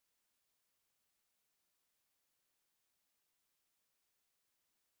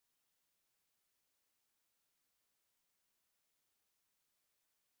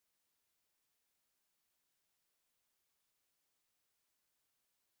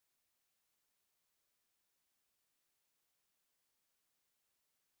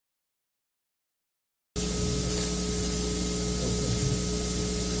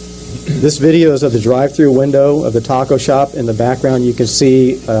This video is of the drive-through window of the taco shop. In the background, you can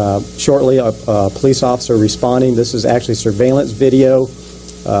see shortly a police officer responding. This is actually surveillance video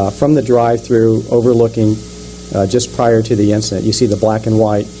from the drive-through overlooking just prior to the incident. You see the black and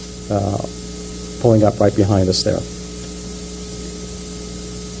white pulling up right behind us there.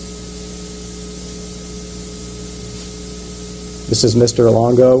 This is Mr.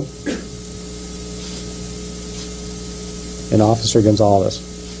 Alongo and Officer Gonzalez.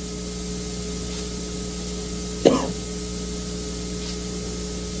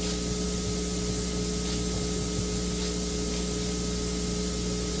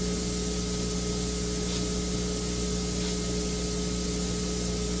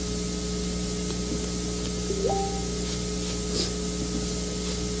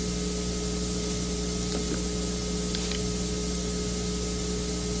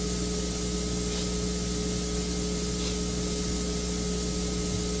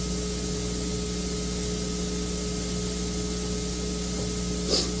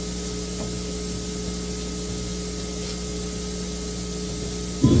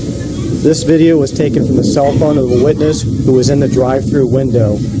 This video was taken from the cell phone of a witness who was in the drive-through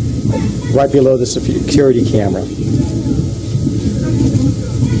window right below the security camera.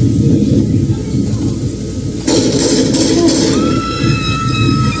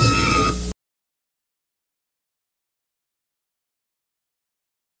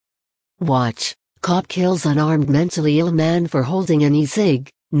 Watch. Cop kills unarmed mentally ill man for holding an E-Cig.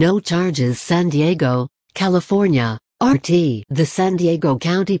 No charges. San Diego, California. RT. The San Diego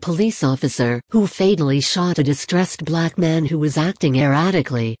County police officer who fatally shot a distressed black man who was acting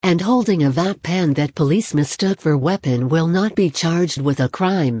erratically and holding a vape pen that police mistook for weapon will not be charged with a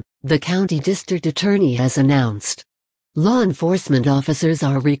crime, the county district attorney has announced. Law enforcement officers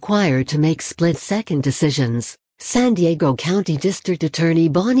are required to make split-second decisions, San Diego County District Attorney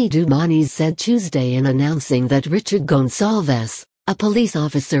Bonnie Dumanis said Tuesday in announcing that Richard Gonsalves, a police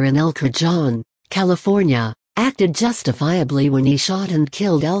officer in El Cajon, California, acted justifiably when he shot and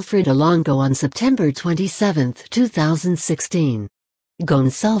killed Alfred Alongo on September 27, 2016.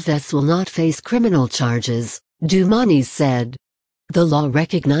 Gonsalves will not face criminal charges, Dumanis said. The law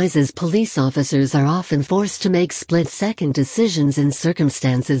recognizes police officers are often forced to make split-second decisions in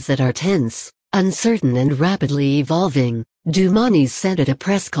circumstances that are tense, uncertain and rapidly evolving, Dumanis said at a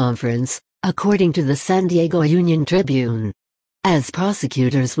press conference, according to the San Diego Union Tribune. As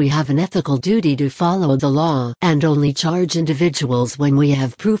prosecutors, we have an ethical duty to follow the law and only charge individuals when we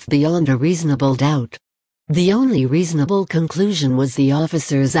have proof beyond a reasonable doubt. The only reasonable conclusion was the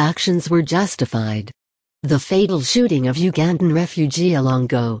officer's actions were justified. The fatal shooting of Ugandan refugee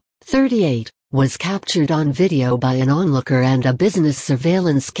Alongo, 38, was captured on video by an onlooker and a business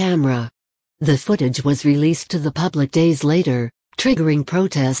surveillance camera. The footage was released to the public days later, triggering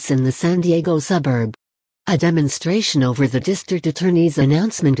protests in the San Diego suburb. A demonstration over the district attorney's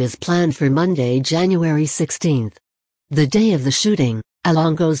announcement is planned for Monday, January 16. The day of the shooting,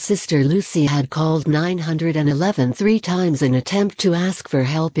 Alongo's sister Lucy had called 911 3 times in attempt to ask for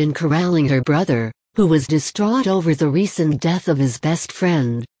help in corralling her brother, who was distraught over the recent death of his best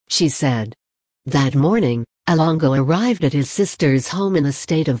friend, she said. That morning, Alongo arrived at his sister's home in a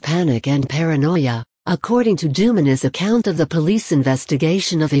state of panic and paranoia, according to Dumanis' account of the police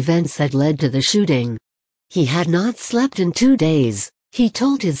investigation of events that led to the shooting. He had not slept in 2 days, he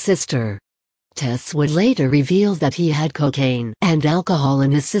told his sister. Tests would later reveal that he had cocaine and alcohol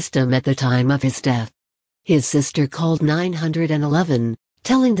in his system at the time of his death. His sister called 911,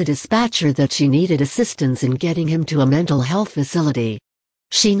 telling the dispatcher that she needed assistance in getting him to a mental health facility.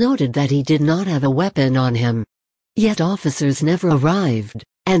 She noted that he did not have a weapon on him. Yet officers never arrived,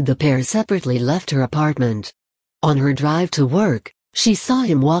 and the pair separately left her apartment. On her drive to work, she saw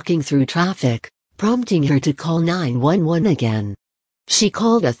him walking through traffic, prompting her to call 911 again. She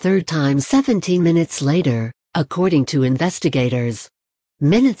called a third time 17 minutes later, according to investigators.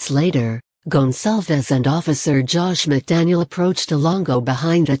 Minutes later, Gonsalves and Officer Josh McDaniel approached Alongo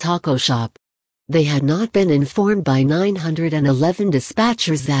behind a taco shop. They had not been informed by 911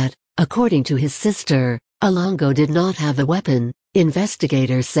 dispatchers that, according to his sister, Alongo did not have a weapon,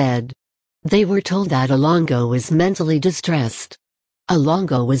 investigators said. They were told that Alongo was mentally distressed.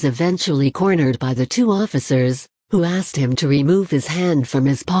 Alongo was eventually cornered by the 2 officers, who asked him to remove his hand from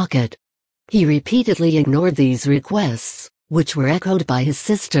his pocket. He repeatedly ignored these requests, which were echoed by his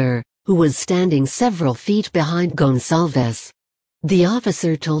sister, who was standing several feet behind Gonsalves. The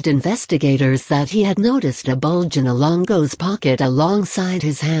officer told investigators that he had noticed a bulge in Alongo's pocket alongside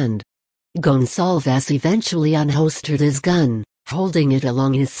his hand. Gonsalves eventually unholstered his gun, holding it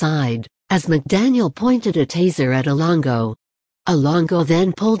along his side, as McDaniel pointed a taser at Alongo. Alongo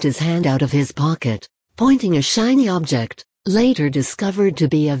then pulled his hand out of his pocket, pointing a shiny object, later discovered to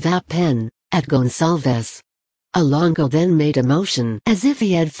be a vape pen, at Gonçalves. Alongo then made a motion as if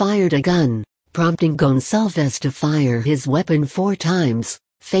he had fired a gun, prompting Gonçalves to fire his weapon 4 times,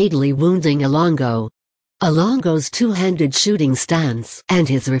 fatally wounding Alongo. Alongo's two-handed shooting stance and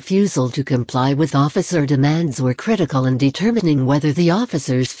his refusal to comply with officer demands were critical in determining whether the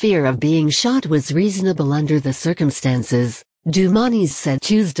officer's fear of being shot was reasonable under the circumstances, Dumanis said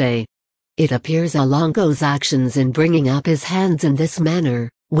Tuesday. It appears Alongo's actions in bringing up his hands in this manner,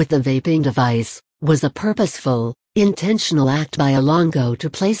 with the vaping device, was a purposeful, intentional act by Alongo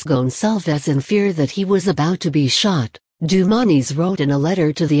to place Gonçalves in fear that he was about to be shot, Dumanis wrote in a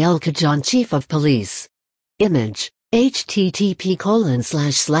letter to the El Cajon chief of police. Image,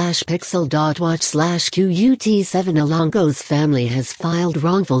 http://pixel.watch/QUT7 Alongo's family has filed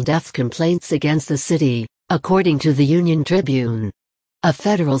wrongful death complaints against the city, according to the Union Tribune. A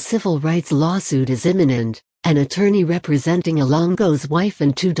federal civil rights lawsuit is imminent, an attorney representing Alongo's wife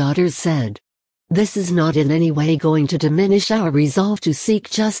and 2 daughters said. This is not in any way going to diminish our resolve to seek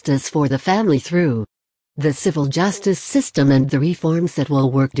justice for the family through the civil justice system and the reforms that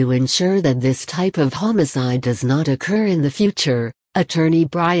will work to ensure that this type of homicide does not occur in the future, attorney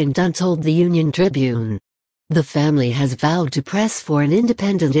Brian Dunn told the Union Tribune. The family has vowed to press for an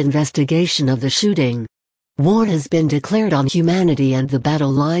independent investigation of the shooting. War has been declared on humanity and the battle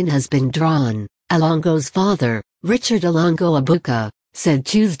line has been drawn, Alongo's father, Richard Alongo Abuka, said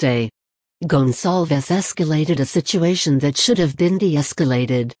Tuesday. Gonçalves escalated a situation that should have been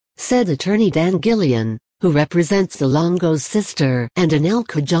de-escalated, said attorney Dan Gillian, who represents Alongo's sister and an El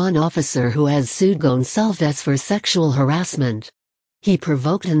Cajon officer who has sued Gonçalves for sexual harassment. He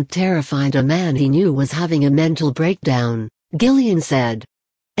provoked and terrified a man he knew was having a mental breakdown, Gillian said.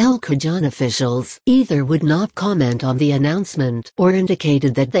 El Cajon officials either would not comment on the announcement or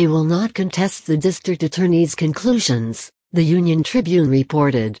indicated that they will not contest the district attorney's conclusions, the Union Tribune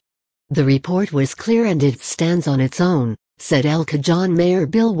reported. The report was clear and it stands on its own, said El Cajon Mayor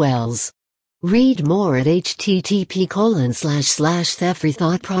Bill Wells. Read more at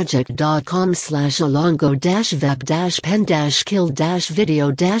http://thefreethought